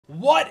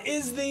What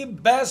is the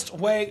best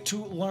way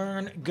to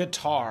learn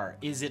guitar?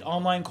 Is it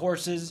online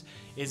courses?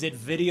 Is it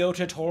video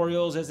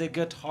tutorials? Is it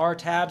guitar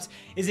tabs?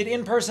 Is it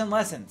in-person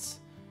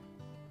lessons?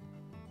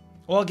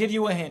 Well, I'll give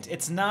you a hint.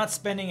 It's not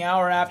spending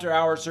hour after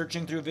hour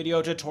searching through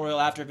video tutorial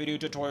after video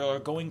tutorial or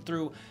going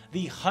through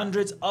the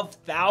hundreds of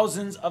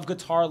thousands of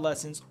guitar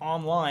lessons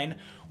online,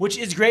 which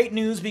is great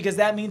news because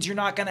that means you're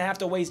not going to have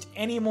to waste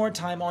any more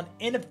time on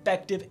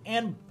ineffective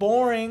and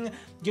boring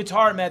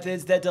guitar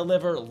methods that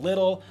deliver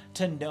little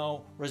to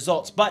no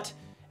results. But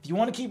if you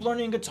want to keep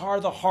learning guitar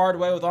the hard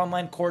way with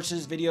online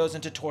courses, videos,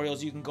 and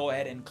tutorials, you can go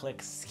ahead and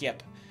click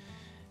skip.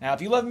 Now,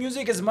 if you love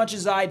music as much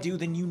as I do,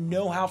 then you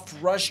know how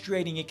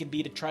frustrating it can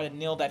be to try to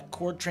nail that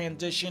chord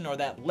transition or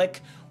that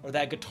lick or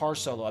that guitar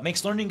solo. It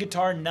makes learning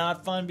guitar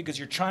not fun because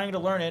you're trying to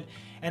learn it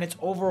and it's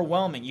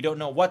overwhelming. You don't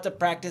know what to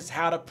practice,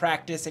 how to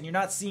practice, and you're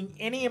not seeing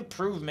any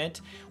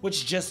improvement,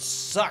 which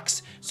just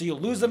sucks. So you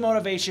lose the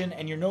motivation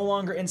and you're no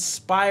longer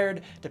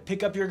inspired to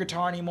pick up your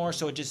guitar anymore,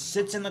 so it just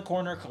sits in the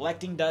corner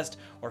collecting dust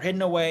or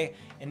hidden away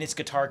in its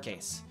guitar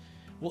case.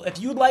 Well,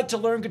 if you'd like to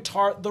learn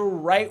guitar the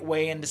right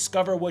way and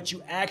discover what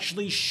you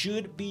actually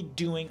should be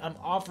doing, I'm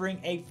offering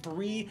a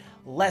free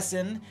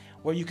lesson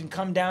where you can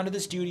come down to the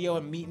studio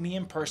and meet me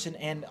in person,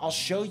 and I'll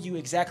show you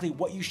exactly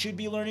what you should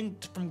be learning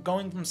from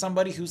going from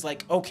somebody who's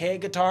like okay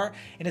at guitar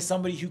into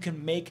somebody who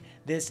can make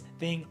this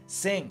thing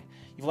sing.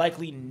 You've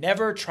likely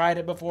never tried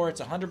it before.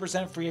 It's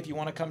 100% free. If you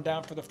want to come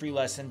down for the free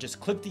lesson, just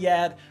click the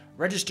ad,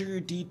 register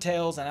your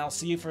details, and I'll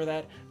see you for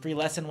that free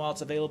lesson while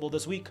it's available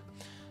this week.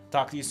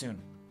 Talk to you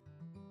soon.